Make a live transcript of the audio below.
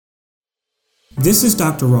This is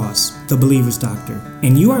Dr. Ross, the Believer's Doctor,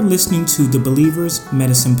 and you are listening to the Believer's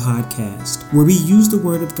Medicine Podcast, where we use the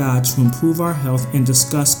Word of God to improve our health and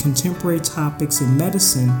discuss contemporary topics in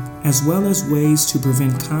medicine, as well as ways to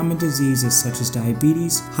prevent common diseases such as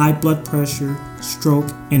diabetes, high blood pressure, stroke,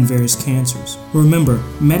 and various cancers. Remember,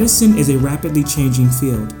 medicine is a rapidly changing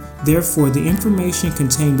field. Therefore, the information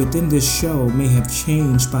contained within this show may have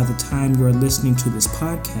changed by the time you are listening to this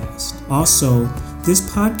podcast. Also, this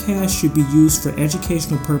podcast should be used for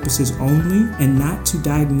educational purposes only and not to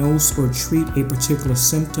diagnose or treat a particular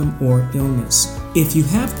symptom or illness. If you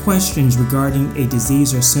have questions regarding a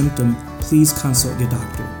disease or symptom, please consult your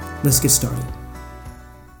doctor. Let's get started.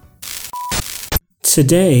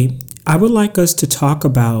 Today, I would like us to talk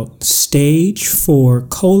about stage 4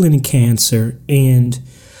 colon cancer and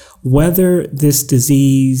whether this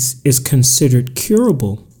disease is considered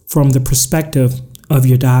curable from the perspective of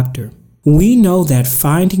your doctor. We know that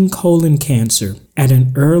finding colon cancer at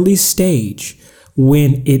an early stage,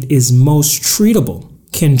 when it is most treatable,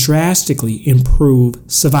 can drastically improve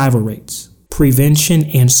survival rates. Prevention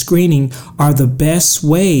and screening are the best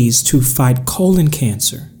ways to fight colon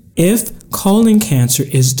cancer. If colon cancer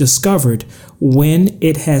is discovered when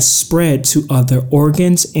it has spread to other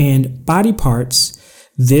organs and body parts,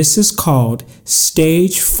 this is called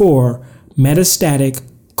stage 4 metastatic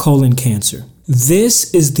colon cancer.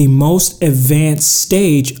 This is the most advanced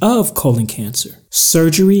stage of colon cancer.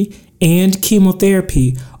 Surgery and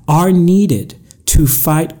chemotherapy are needed to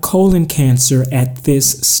fight colon cancer at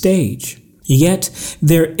this stage. Yet,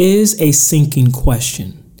 there is a sinking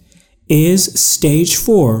question. Is stage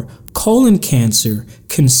 4 colon cancer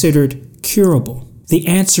considered curable? The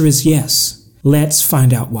answer is yes. Let's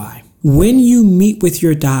find out why. When you meet with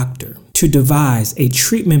your doctor to devise a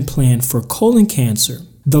treatment plan for colon cancer,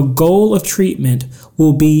 the goal of treatment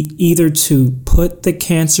will be either to put the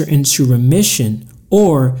cancer into remission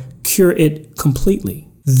or cure it completely.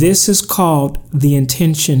 This is called the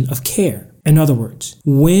intention of care. In other words,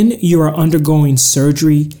 when you are undergoing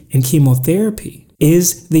surgery and chemotherapy,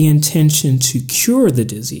 is the intention to cure the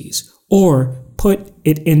disease or put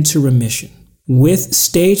it into remission? With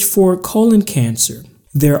stage 4 colon cancer,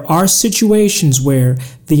 there are situations where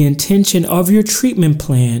the intention of your treatment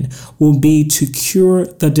plan will be to cure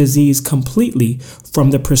the disease completely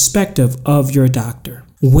from the perspective of your doctor.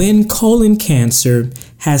 When colon cancer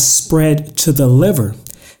has spread to the liver,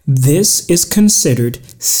 this is considered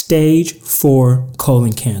stage 4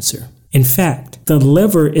 colon cancer. In fact, the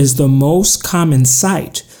liver is the most common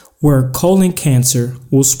site where colon cancer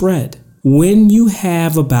will spread. When you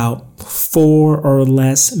have about 4 or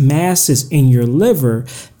less masses in your liver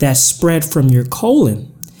that spread from your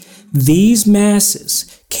colon, these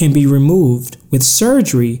masses can be removed with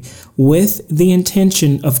surgery with the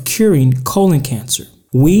intention of curing colon cancer.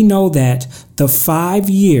 We know that the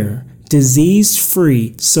 5-year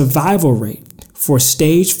disease-free survival rate for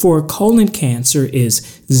stage 4 colon cancer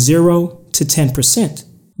is 0 to 10%.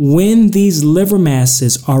 When these liver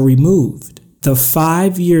masses are removed, the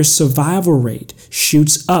 5-year survival rate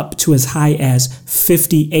shoots up to as high as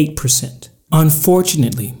 58%.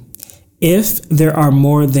 Unfortunately, if there are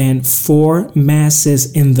more than 4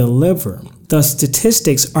 masses in the liver, the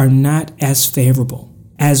statistics are not as favorable.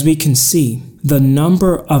 As we can see, the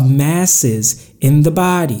number of masses in the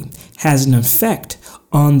body has an effect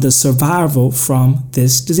on the survival from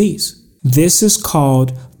this disease. This is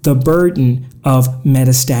called the burden of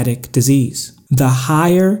metastatic disease. The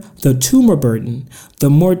higher the tumor burden, the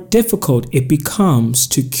more difficult it becomes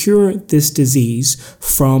to cure this disease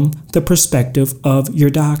from the perspective of your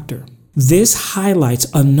doctor. This highlights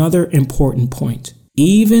another important point.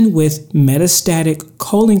 Even with metastatic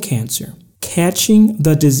colon cancer, catching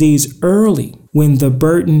the disease early when the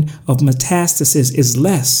burden of metastasis is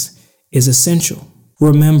less is essential.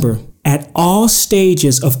 Remember, at all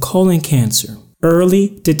stages of colon cancer,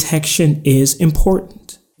 early detection is important.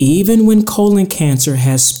 Even when colon cancer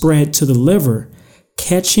has spread to the liver,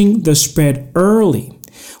 catching the spread early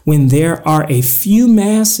when there are a few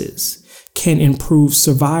masses can improve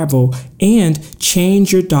survival and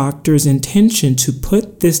change your doctor's intention to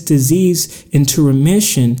put this disease into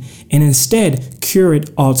remission and instead cure it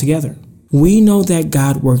altogether. We know that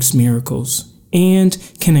God works miracles and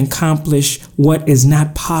can accomplish what is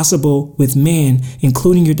not possible with man,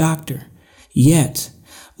 including your doctor. Yet,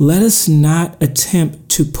 let us not attempt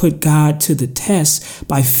to put God to the test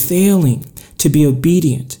by failing to be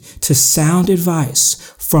obedient to sound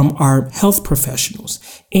advice from our health professionals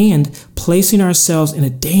and placing ourselves in a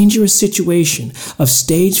dangerous situation of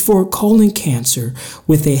stage 4 colon cancer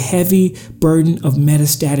with a heavy burden of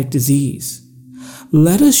metastatic disease.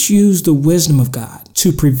 Let us use the wisdom of God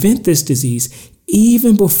to prevent this disease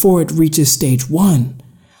even before it reaches stage 1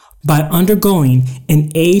 by undergoing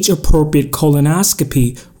an age-appropriate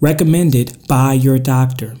colonoscopy recommended by your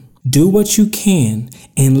doctor. Do what you can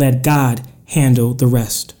and let God handle the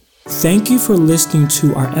rest. Thank you for listening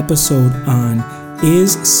to our episode on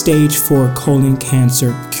Is Stage 4 Colon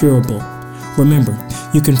Cancer Curable? Remember,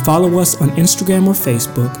 you can follow us on Instagram or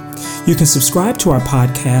Facebook. You can subscribe to our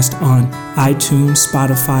podcast on iTunes,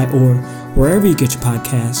 Spotify, or wherever you get your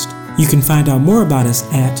podcast. You can find out more about us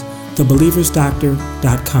at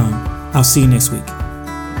thebelieversdoctor.com. I'll see you next week.